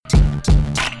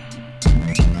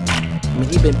mean,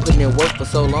 he been putting in work for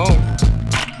so long.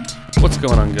 What's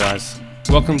going on, guys?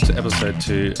 Welcome to episode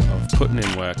 2 of Putting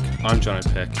in Work. I'm John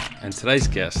O'Peck, and today's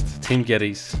guest, Tim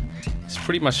Gettys, is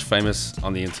pretty much famous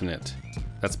on the internet.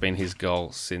 That's been his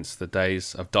goal since the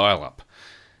days of dial-up.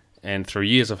 And through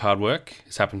years of hard work,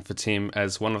 it's happened for Tim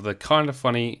as one of the Kind of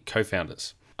Funny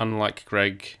co-founders. Unlike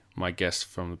Greg, my guest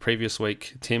from the previous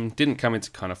week, Tim didn't come into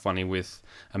Kind of Funny with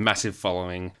a massive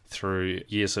following. Through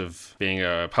years of being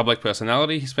a public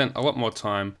personality, he spent a lot more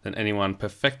time than anyone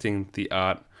perfecting the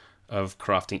art of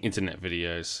crafting internet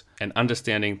videos and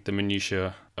understanding the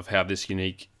minutiae of how this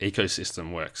unique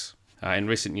ecosystem works. In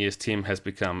recent years, Tim has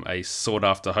become a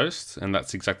sought-after host, and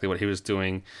that's exactly what he was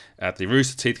doing at the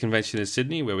Rooster Teeth convention in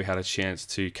Sydney, where we had a chance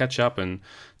to catch up and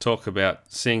talk about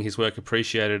seeing his work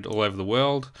appreciated all over the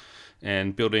world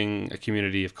and building a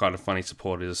community of Kind of Funny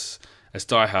supporters as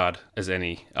diehard as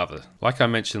any other. Like I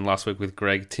mentioned last week with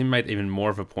Greg, Tim made even more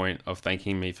of a point of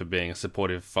thanking me for being a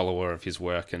supportive follower of his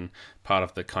work and part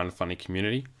of the Kind of Funny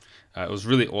community. It was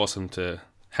really awesome to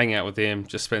hang out with him,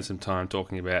 just spend some time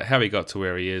talking about how he got to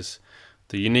where he is,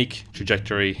 the unique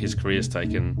trajectory his career's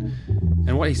taken,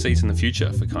 and what he sees in the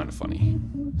future for Kind of Funny.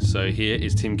 So here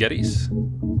is Tim Gettys.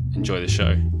 Enjoy the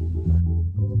show.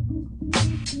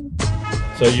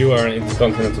 So you are an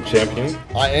Intercontinental Champion?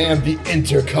 I am the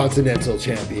Intercontinental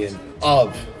Champion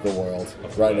of the world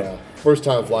right now. First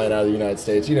time flying out of the United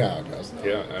States. You know how it goes.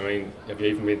 Yeah, I mean, have you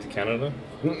even been to Canada?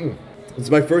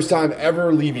 It's my first time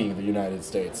ever leaving the United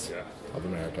States of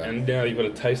America. And now you've got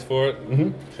a taste for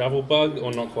it? Travel bug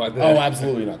or not quite there? Oh,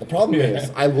 absolutely not. The problem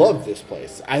is, I love this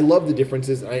place. I love the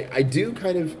differences. I do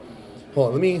kind of...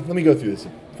 Hold on, let me go through this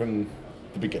from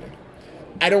the beginning.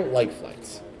 I don't like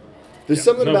flights. There's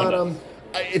something about them...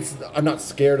 I'm not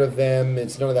scared of them.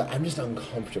 It's none of that. I'm just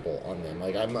uncomfortable on them.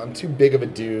 Like I'm too big of a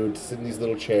dude to sit in these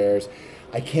little chairs.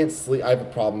 I can't sleep. I have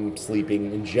a problem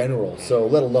sleeping in general. So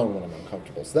let alone when I'm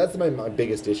uncomfortable. So that's my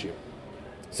biggest issue.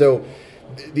 So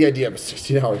the idea of a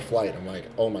 16-hour flight, I'm like,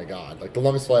 oh my god. Like the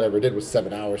longest flight I ever did was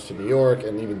 7 hours to New York,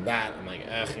 and even that, I'm like,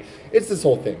 ugh. It's this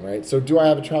whole thing, right? So do I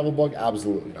have a travel bug?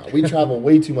 Absolutely not. We travel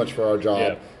way too much for our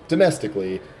job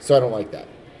domestically, so I don't like that.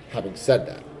 Having said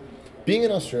that, being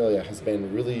in Australia has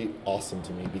been really awesome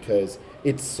to me because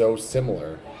it's so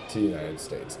similar to the United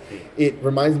States. It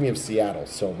reminds me of Seattle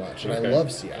so much, and I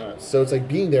love Seattle. So it's like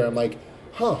being there, I'm like,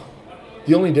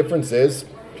 the only difference is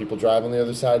people drive on the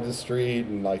other side of the street,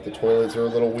 and like the toilets are a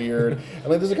little weird. And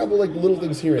like there's a couple like little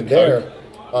things here and there.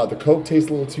 The Coke tastes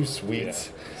a little too sweet.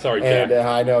 Yeah. Sorry, Jack. And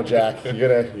I know, Jack. You're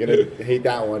gonna hate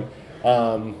that one.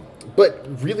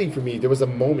 But really for me, there was a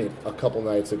moment a couple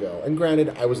nights ago, and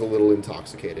granted, I was a little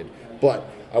intoxicated, but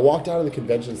I walked out of the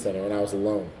convention center and I was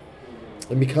alone.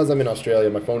 And because I'm in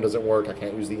Australia, my phone doesn't work, I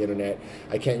can't use the internet,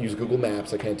 I can't use Google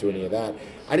Maps, I can't do any of that.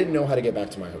 I didn't know how to get back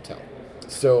to my hotel.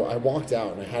 So I walked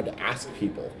out and I had to ask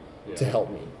people to help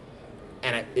me.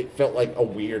 And it felt like a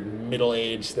weird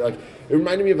middle-aged, like it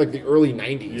reminded me of like the early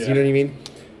 90s, you know what I mean?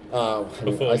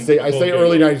 I say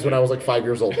early 90s when I was like 5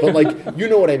 years old, but like, you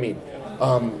know what I mean.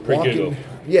 Pre-Google.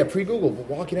 Pre-Google, but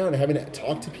walking out and having to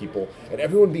talk to people and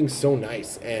everyone being so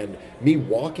nice and me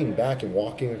walking back and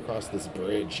walking across this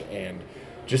bridge and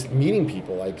just meeting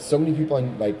people. Like so many people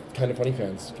I'm like Kind of Funny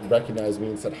fans recognized me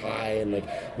and said hi, and like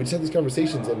we just had these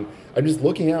conversations, and I'm just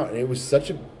looking out and it was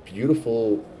such a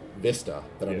beautiful vista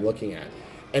that I'm looking at.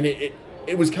 And it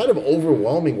was kind of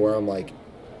overwhelming where I'm like,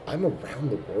 I'm around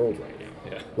the world right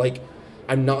now. Yeah. Like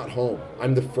I'm not home.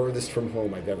 I'm the furthest from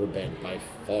home I've ever been by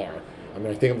far. I mean,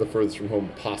 I think I'm the furthest from home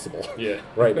possible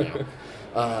right now.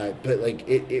 But like,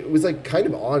 it was like kind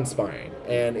of awe-inspiring,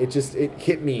 and it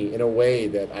hit me in a way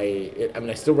that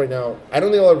I still right now, I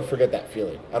don't think I'll ever forget that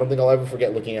feeling. I don't think I'll ever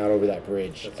forget looking out over that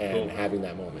bridge having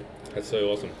that moment. That's so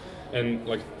awesome. And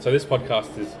like, so this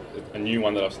podcast is a new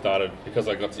one that I've started because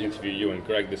I got to interview you and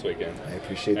Greg this weekend. I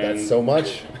appreciate that so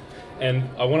much. And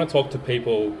I want to talk to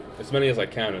people, as many as I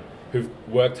can, who've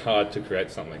worked hard to create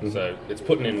something. So it's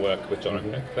Putting in Work with John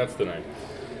O'Peck. That's the name.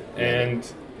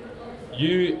 And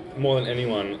you, more than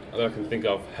anyone that I can think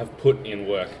of, have put in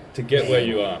work to get where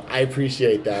you are. I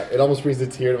appreciate that. It almost brings a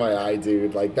tear to my eye,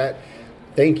 dude. Like that.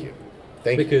 Thank you.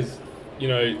 Because, you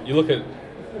know, you look at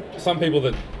some people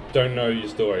that don't know your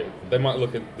story. They might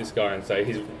look at this guy and say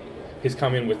he's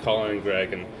come in with Colin and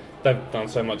Greg, and they've done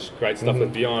so much great stuff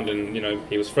with Beyond, and you know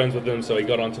he was friends with them, so he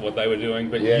got onto what they were doing.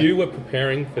 But you were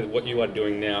preparing for what you are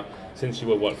doing now since you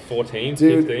were 14,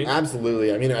 Dude, 15?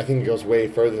 Absolutely. I mean, I think it goes way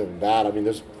further than that. I mean,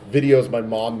 there's videos my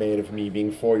mom made of me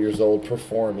being 4 years old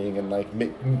performing and like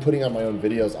putting on my own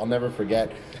videos. I'll never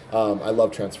forget. I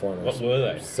love Transformers. What were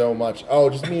they? So much. Oh,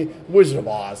 just me, Wizard of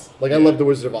Oz. Like I love the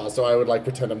Wizard of Oz, so I would like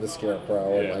pretend I'm the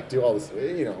Scarecrow and like do all this,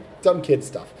 you know, dumb kid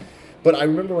stuff. But I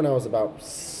remember when I was about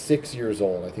 6 years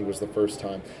old, I think was the first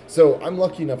time. So I'm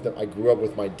lucky enough that I grew up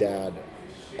with my dad,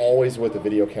 always with a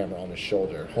video camera on his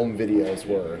shoulder. Home videos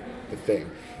were the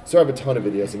thing. So I have a ton of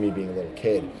videos of me being a little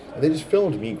kid. And they just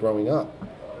filmed me growing up.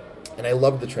 And I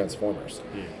loved the Transformers.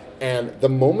 And the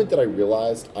moment that I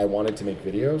realized I wanted to make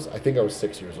videos, I think I was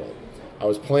 6 years old. I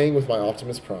was playing with my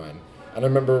Optimus Prime. And I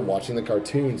remember watching the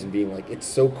cartoons and being like, it's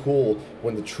so cool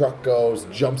when the truck goes,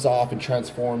 jumps off and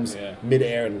transforms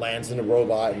midair and lands in a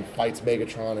robot and fights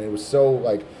Megatron. And it was so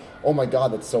like, oh my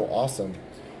God, that's so awesome.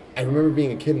 I remember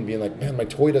being a kid and being like, man, my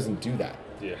toy doesn't do that.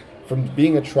 Yeah. From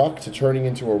being a truck to turning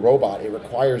into a robot, it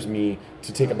requires me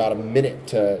to take about a minute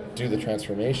to do the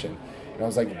transformation. And I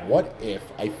was like, what if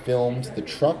I filmed the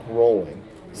truck rolling,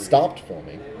 stopped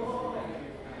filming,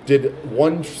 did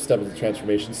one step of the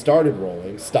transformation, started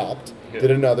rolling, stopped, did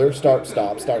another, start,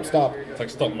 stop. It's like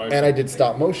stop motion. And I did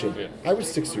stop motion. Yeah. I was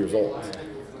 6 years old.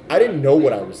 I didn't know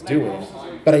what I was doing,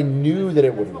 but I knew that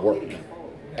it would work.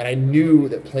 And I knew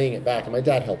that playing it back, and my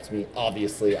dad helped me,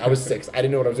 obviously. I was 6. I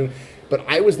didn't know what I was doing. But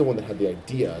I was the one that had the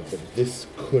idea that this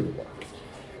could work.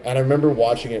 And I remember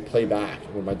watching it play back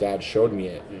when my dad showed me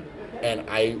it. And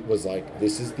I was like,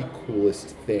 this is the coolest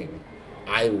thing.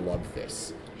 I love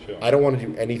this. Sure. I don't want to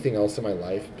do anything else in my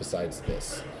life besides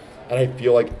this. And I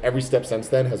feel like every step since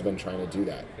then has been trying to do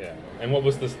that. Yeah. And what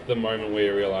was the moment where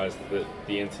you realized that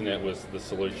the internet was the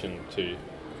solution to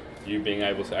you being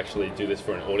able to actually do this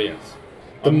for an audience?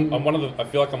 I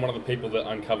feel like I'm one of the people that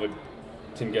uncovered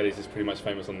Tim Gettys is pretty much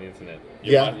famous on the internet.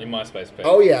 Your MySpace page.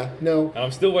 Oh, yeah. No. And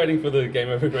I'm still waiting for the Game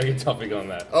Over Greggy topic on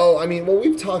that. Oh, I mean, well,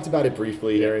 we've talked about it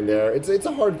briefly here and there. It's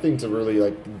a hard thing to really,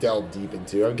 like, delve deep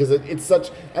into. Because it's such...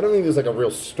 I don't think there's, like, a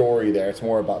real story there. It's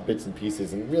more about bits and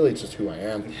pieces. And really, it's just who I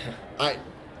am.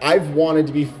 I've wanted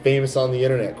to be famous on the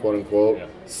internet, quote-unquote,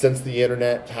 since the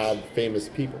internet had famous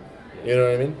people. You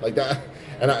know what I mean? Like that.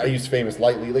 And I use famous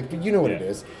lightly. Like, but you know what it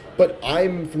is. But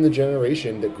I'm from the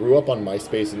generation that grew up on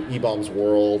MySpace and eBaum's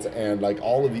World and like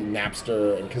all of the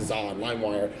Napster and Kazaa and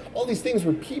LimeWire. All these things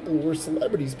where people were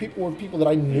celebrities. People were people that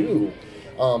I knew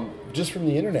just from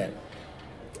the internet.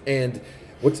 And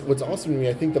what's awesome to me,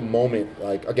 I think the moment,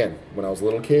 like, again, when I was a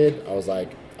little kid, I was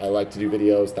like, I like to do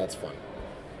videos. That's fun.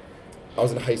 I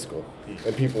was in high school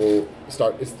and people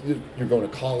you're going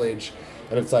to college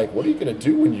and it's like, what are you going to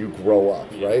do when you grow up,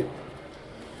 right?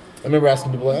 I remember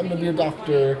asking people, I'm going to be a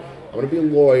doctor, I'm going to be a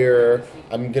lawyer,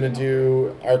 I'm going to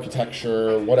do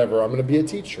architecture, whatever, I'm going to be a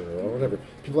teacher or whatever.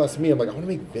 People ask me, I'm like, I want to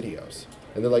make videos.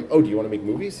 And they're like, oh, do you want to make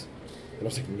movies? And I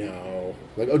was like, no.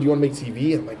 Like, oh, do you want to make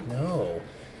TV? And I'm like, no.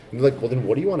 And they're like, well, then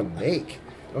what do you want to make?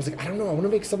 And I was like, I don't know, I want to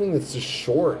make something that's just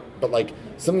short, but like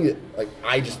something that like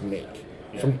I just make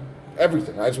from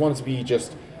everything. I just want it to be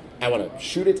just... I want to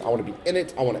shoot it, I want to be in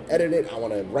it, I want to edit it, I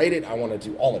want to write it, I want to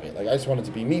do all of it. Like, I just want it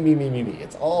to be me.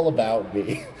 It's all about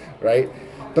me, right?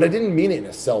 But I didn't mean it in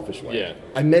a selfish way. Yeah.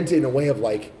 I meant it in a way of,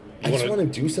 like, I just want to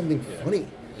do something funny.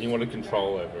 You want to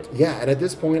control over it. Yeah, and at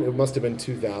this point, it must have been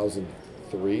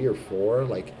 2003 or 4.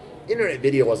 Like, internet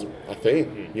video wasn't a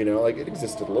thing, you know? Like, it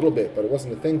existed a little bit, but it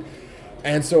wasn't a thing.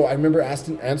 And so I remember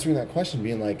answering that question,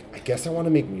 being like, I guess I want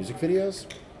to make music videos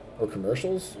or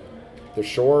commercials. They're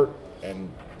short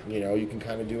and... you know, you can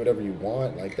kind of do whatever you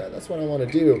want like that. That's what I want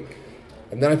to do.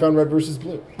 And then I found Red vs.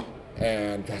 Blue.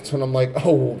 And that's when I'm like,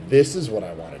 oh, this is what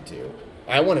I want to do.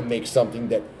 I want to make something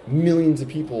that millions of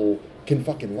people can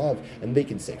fucking love. And they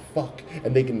can say fuck.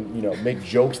 And they can, you know, make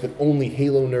jokes that only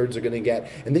Halo nerds are going to get.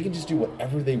 And they can just do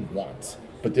whatever they want.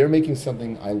 But they're making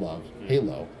something I love,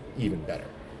 Halo, even better.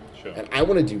 Sure. And I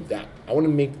want to do that. I want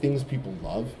to make things people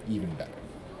love even better.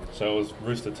 So it was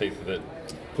Rooster Teeth that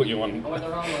put you on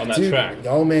that track.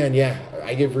 Oh man, yeah.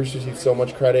 I give Rooster Teeth so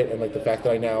much credit, and like the fact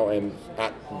that I now am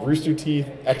at Rooster Teeth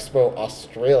Expo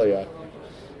Australia,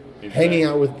 hanging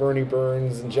out with Bernie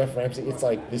Burns and Jeff Ramsey. It's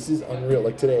like, this is unreal.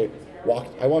 Like today,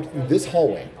 I walked through this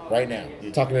hallway right now,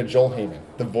 talking to Joel Heyman,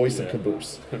 the voice of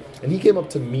Caboose, and he came up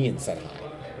to me and said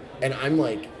hi, and I'm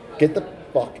like, get the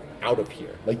fuck out of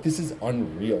here. Like, this is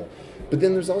unreal. But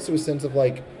then there's also a sense of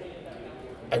like,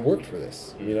 I worked for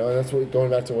this, you know, and that's what, going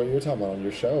back to what you were talking about on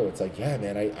your show. It's like, yeah,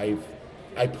 man,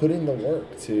 I put in the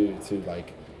work to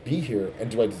like be here, and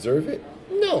do I deserve it?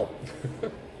 No,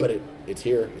 but it's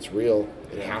here, it's real,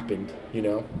 it happened, you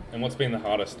know. And what's been the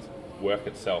hardest work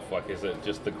itself? Like, is it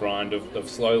just the grind of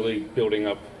slowly building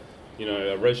up, you know,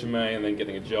 a resume and then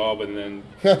getting a job and then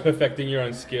perfecting your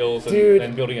own skills and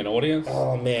then building an audience?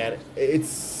 Oh man, it's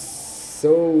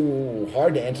so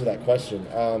hard to answer that question.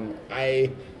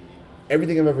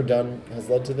 Everything I've ever done has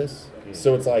led to this.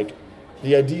 So it's like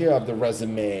the idea of the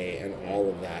resume and all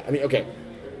of that. I mean, okay,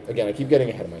 again, I keep getting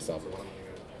ahead of myself.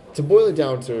 To boil it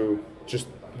down to just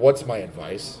what's my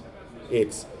advice,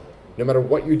 It's no matter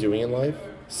what you're doing in life,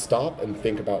 stop and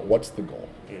think about what's the goal.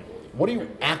 What are you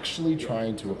actually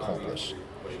trying to accomplish?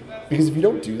 Because if you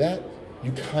don't do that,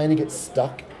 you kind of get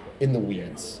stuck in the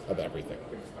weeds of everything.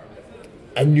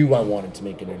 I knew I wanted to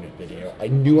make an internet video. I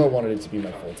knew I wanted it to be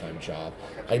my full-time job.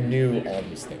 I knew all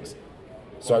these things.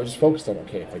 So I was just focused on,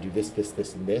 okay, if I do this, this,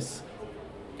 this, and this,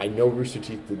 I know Rooster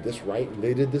Teeth did this right, and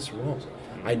they did this wrong.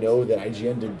 I know that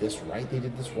IGN did this right, they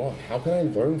did this wrong. How can I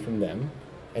learn from them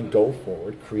and go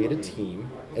forward, create a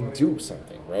team, and do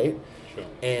something, right? Sure.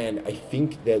 And I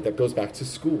think that goes back to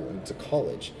school and to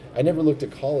college. I never looked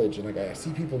at college, and like I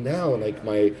see people now, and like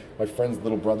my friends'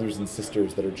 little brothers and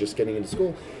sisters that are just getting into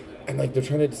school, and like they're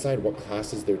trying to decide what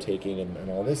classes they're taking and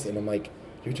all this, and I'm like,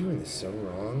 you're doing this so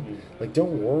wrong. Like,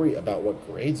 don't worry about what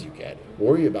grades you get.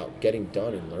 Worry about getting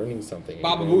done and learning something.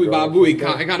 Baba Booey,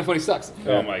 kind of funny sucks.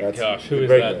 Oh my gosh, who is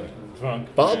regular. that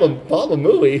drunk? Baba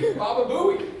Mooey. Baba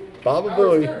Booey. Baba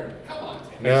Booey. Come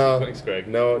on. Thanks, Greg.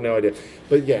 No idea.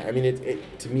 But yeah, I mean,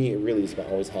 it to me, it really is about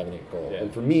always having a goal. Yeah.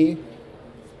 And for me,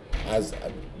 as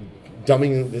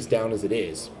dumbing this down as it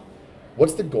is,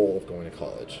 what's the goal of going to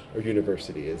college or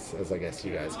university, as I guess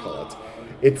you guys call it?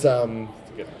 It's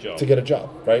to get a job,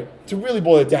 right? To really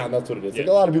boil it down, that's what it is. Yeah. Like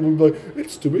a lot of people will be like,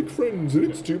 it's to make friends and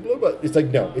it's to blah blah. It's like,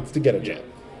 no, it's to get a job.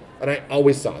 And I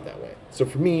always saw it that way. So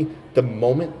for me, the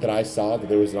moment that I saw that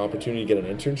there was an opportunity to get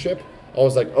an internship, I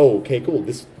was like, oh, okay, cool.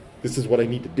 This is what I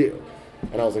need to do.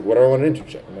 And I was like, what do I want an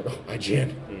internship? I'm like, oh,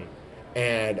 IGN.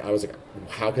 And I was like,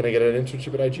 how can I get an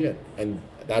internship at IGN? And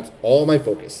that's all my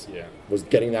focus was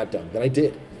getting that done. Then I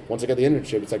did. Once I got the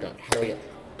internship, it's like, how do I get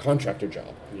a contractor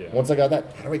job? Yeah. Once I got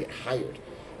that, how do I get hired?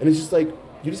 And it's just like,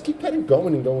 you just keep kind of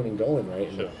going and going and going, right?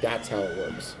 And that's how it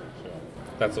works. Sure.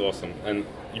 That's awesome. And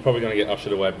you're probably going to get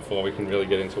ushered away before we can really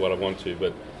get into what I want to,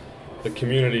 but the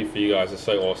community for you guys is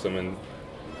so awesome. And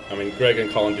I mean, Greg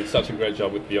and Colin did such a great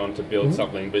job with Beyond to build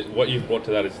something, but what you've brought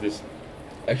to that is this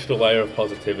extra layer of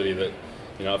positivity that,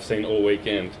 you know, I've seen all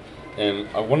weekend. And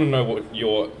I want to know what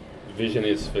your vision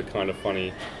is for Kind of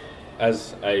Funny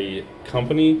as a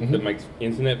company that makes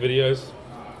internet videos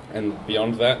and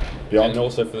beyond that, and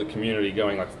also for the community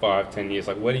going like 5-10 years.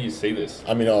 Like, where do you see this?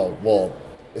 I mean,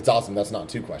 it's awesome. That's not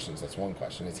two questions. That's one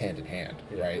question. It's hand in hand,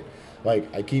 right?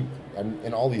 Like,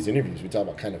 in all these interviews, we talk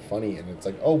about Kind of Funny, and it's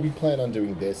like, oh, we plan on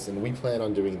doing this, and we plan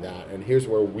on doing that, and here's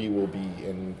where we will be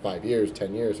in 5 years,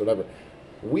 10 years, whatever.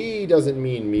 We doesn't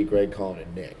mean me, Greg, Colin,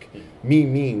 and Nick. Me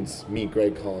means me,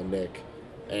 Greg, Colin, Nick,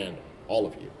 and all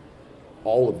of you.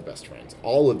 All of the best friends,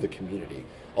 all of the community,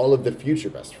 all of the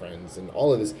future best friends, and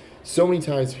all of this. So many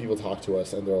times people talk to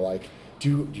us, and they're like,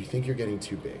 do you think you're getting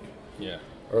too big? Yeah.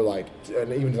 Or like,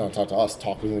 and even not talk to us,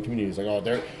 talk within the community. It's like, oh,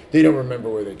 they don't remember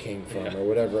where they came from or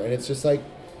whatever. And it's just like,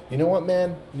 you know what,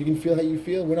 man? You can feel how you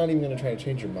feel. We're not even going to try to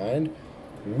change your mind.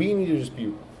 We need to just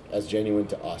be as genuine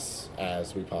to us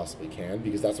as we possibly can,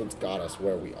 because that's what's got us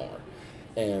where we are.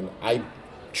 And I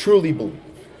truly believe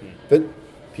that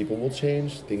people will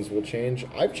change, things will change.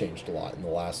 I've changed a lot in the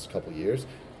last couple of years.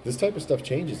 This type of stuff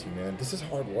changes you, man. This is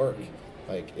hard work.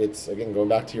 Like, it's, again, going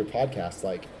back to your podcast,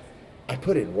 like, I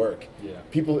put in work. Yeah.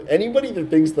 Anybody that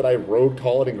thinks that I rode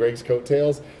Colin and Greg's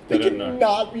coattails, they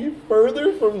cannot be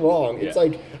further from wrong. It's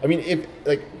like, I mean,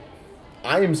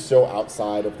 I am so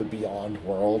outside of the Beyond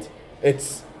world,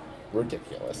 it's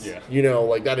ridiculous. Yeah. You know,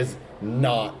 like, that is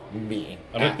not me.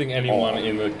 I don't think anyone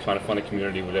in the Kind of Funny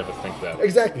community would ever think that.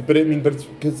 Exactly, but it's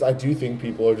because I do think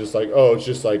people are just like, oh, it's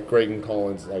just like Greg and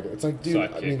Colin's, like, it's like, dude,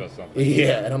 sidekick I mean, or something.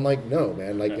 Yeah, and I'm like, no,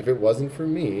 man, like, if it wasn't for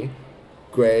me,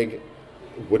 Greg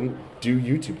wouldn't do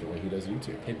YouTube the way he does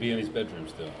YouTube. He'd be in his bedroom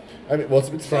still. I mean, well,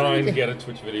 it's trying to get a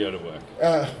Twitch video to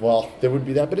work. Well, there would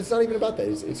be that, but it's not even about that.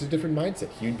 It's a different mindset.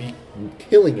 He'd be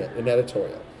killing it in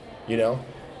editorial, you know?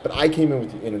 But I came in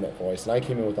with the internet voice, and I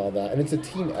came in with all that, and it's a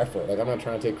team effort. Like, I'm not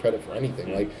trying to take credit for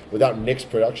anything. Like, without Nick's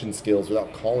production skills,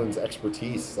 without Colin's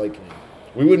expertise, like,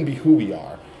 we wouldn't be who we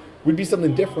are. We'd be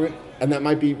something different, and that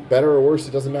might be better or worse,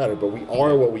 it doesn't matter. But we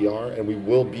are what we are, and we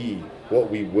will be what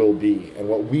we will be. And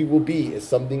what we will be is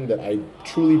something that I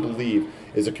truly believe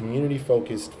is a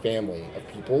community-focused family of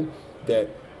people that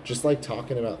just like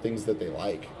talking about things that they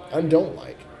like and don't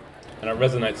like. And it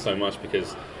resonates so much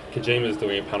because Kojima is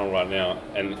doing a panel right now,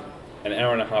 and an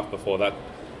hour and a half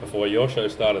before your show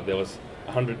started, there was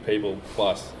 100 people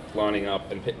plus lining up,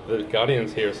 and the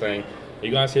Guardians here are saying, are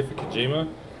you guys here for Kojima?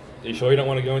 Are you sure you don't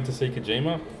want to go in to see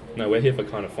Kojima? No, we're here for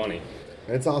Kind of Funny.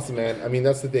 And it's awesome, man. I mean,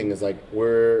 that's the thing, is like,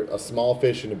 we're a small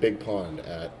fish in a big pond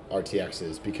at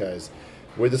RTX's because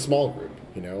we're the small group,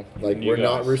 you know? Like, we're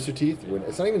not Rooster Teeth.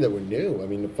 It's not even that we're new. I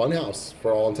mean, the Funhouse,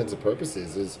 for all intents and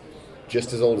purposes, is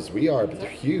just as old as we are, but they're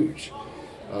huge.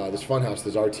 There's Funhouse,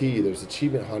 there's RT, there's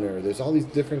Achievement Hunter, there's all these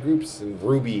different groups, and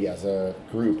Ruby as a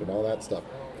group and all that stuff.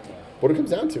 What it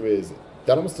comes down to is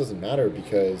that almost doesn't matter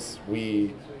because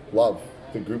we love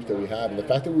the group that we have, and the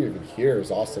fact that we're even here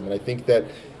is awesome. And I think that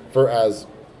for as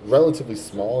relatively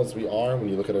small as we are, when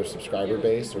you look at our subscriber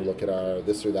base or look at our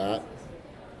this or that,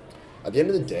 at the end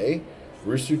of the day,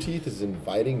 Rooster Teeth is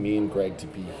inviting me and Greg to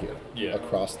be here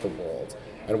across the world.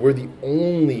 And we're the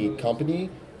only company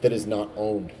that is not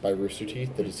owned by Rooster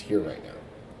Teeth that is here right now.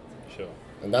 Sure.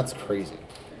 And that's crazy.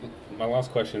 My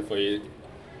last question for you,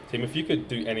 Tim, if you could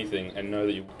do anything and know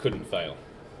that you couldn't fail,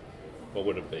 what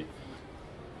would it be?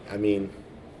 I mean,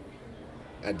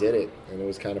 I did it, and it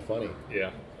was kind of funny. Yeah.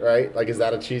 Right? Like, is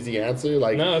that a cheesy answer?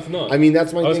 Like, no, it's not. I mean,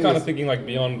 that's my thing. I was kind of thinking, like,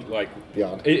 beyond.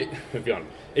 Beyond.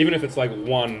 Even if it's, like,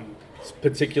 one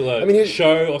particular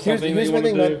show or something that you want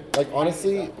to do. Like,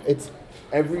 honestly, it's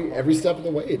every step of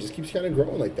the way. It just keeps kind of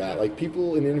growing like that. Like,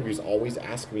 people in interviews always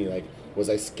ask me, like, was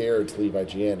I scared to leave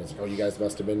IGN? It's like, oh, you guys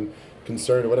must have been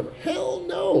concerned or whatever. Hell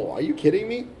no. Are you kidding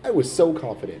me? I was so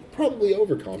confident. Probably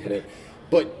overconfident.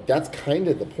 But that's kind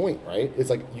of the point, right? It's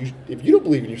like, if you don't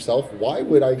believe in yourself, why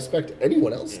would I expect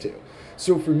anyone else to?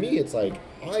 So for me, it's like,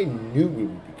 I knew we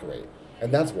would be great. And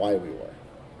that's why we were,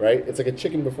 right? It's like a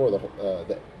chicken before the horse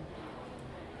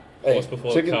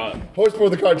before the cart. Horse before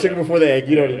the cart, chicken before the egg.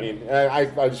 You know what I mean?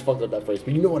 I just fucked up that phrase,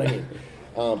 but you know what I mean.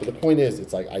 But the point is,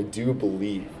 it's like, I do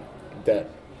believe that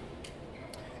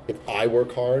if I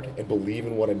work hard and believe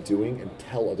in what I'm doing and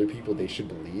tell other people they should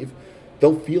believe,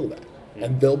 they'll feel that.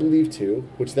 And they'll believe too,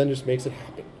 which then just makes it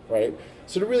happen, right?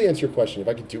 So to really answer your question, if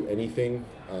I could do anything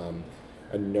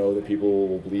and know that people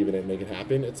will believe in it and make it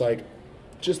happen, it's like,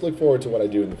 just look forward to what I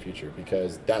do in the future,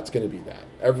 because that's going to be that.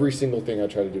 Every single thing I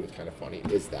try to do with Kind of Funny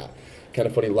is that. Kind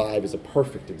of Funny Live is a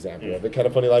perfect example of it. Kind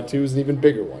of Funny Live 2 is an even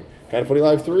bigger one. Kind of Funny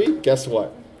Live 3, guess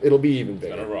what? It'll be even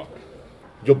bigger. It's gonna rock.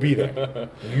 You'll be there.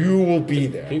 You will be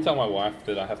there. Can you tell my wife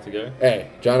that I have to go? Hey,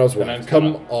 Jono's wife, come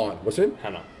Hannah. on. What's her name?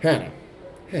 Hannah.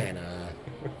 Hannah.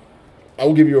 I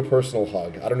will give you a personal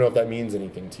hug. I don't know if that means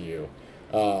anything to you.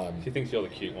 She thinks you're the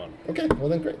cute one. Okay, well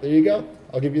then great. There you go.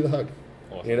 I'll give you the hug.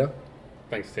 Awesome. You know?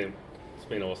 Thanks, Tim. It's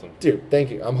been awesome. Dude, thank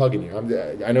you. I'm hugging you.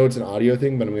 I know it's an audio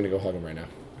thing, but I'm going to go hug him right now.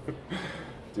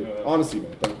 Dude, honestly,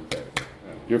 man, thank you.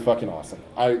 You're fucking awesome.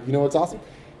 You know what's awesome?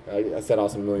 I said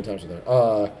awesome a million times with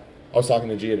her. I was talking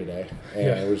to Gia today,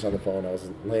 and we were just on the phone. I was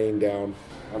laying down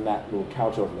on that little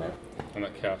couch over there. On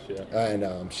that couch, yeah. And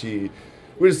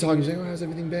we were just talking. She's like, oh, how's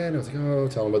everything been? I was like, oh,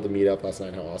 telling about the meetup last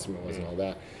night, how awesome it was and all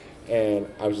that. And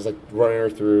I was just like running her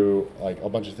through like a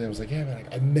bunch of things. I was like, yeah, man,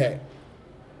 I met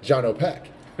John O'Peck.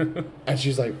 And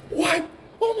she's like, what?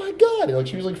 Oh my God. And like,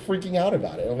 she was like freaking out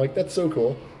about it. And I'm like, that's so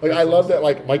cool. Like, I love that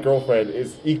like my girlfriend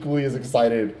is equally as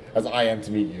excited as I am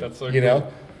to meet you. That's so you cool. know?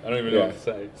 I don't even know what to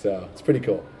say. So it's pretty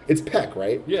cool. It's Peck,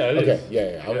 right? Yeah, it okay. is.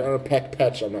 Yeah. I don't know Peck,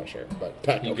 Petch, I'm not sure. But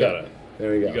Peck. You okay. got it.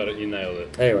 There we go. You got it. You nailed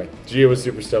it. Anyway, Gia was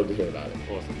super stoked to hear about it.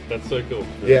 Awesome. That's so cool.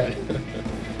 Yeah.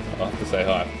 I'll have to say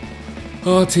hi.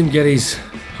 Oh, Tim Geddes.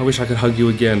 I wish I could hug you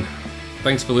again.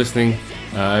 Thanks for listening.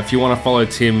 If you want to follow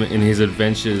Tim in his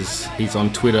adventures, he's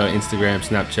on Twitter, Instagram,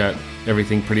 Snapchat,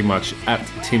 everything pretty much at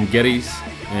Tim Geddes,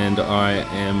 and I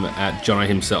am at Jono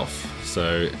himself.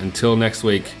 So until next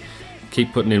week,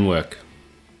 keep putting in work.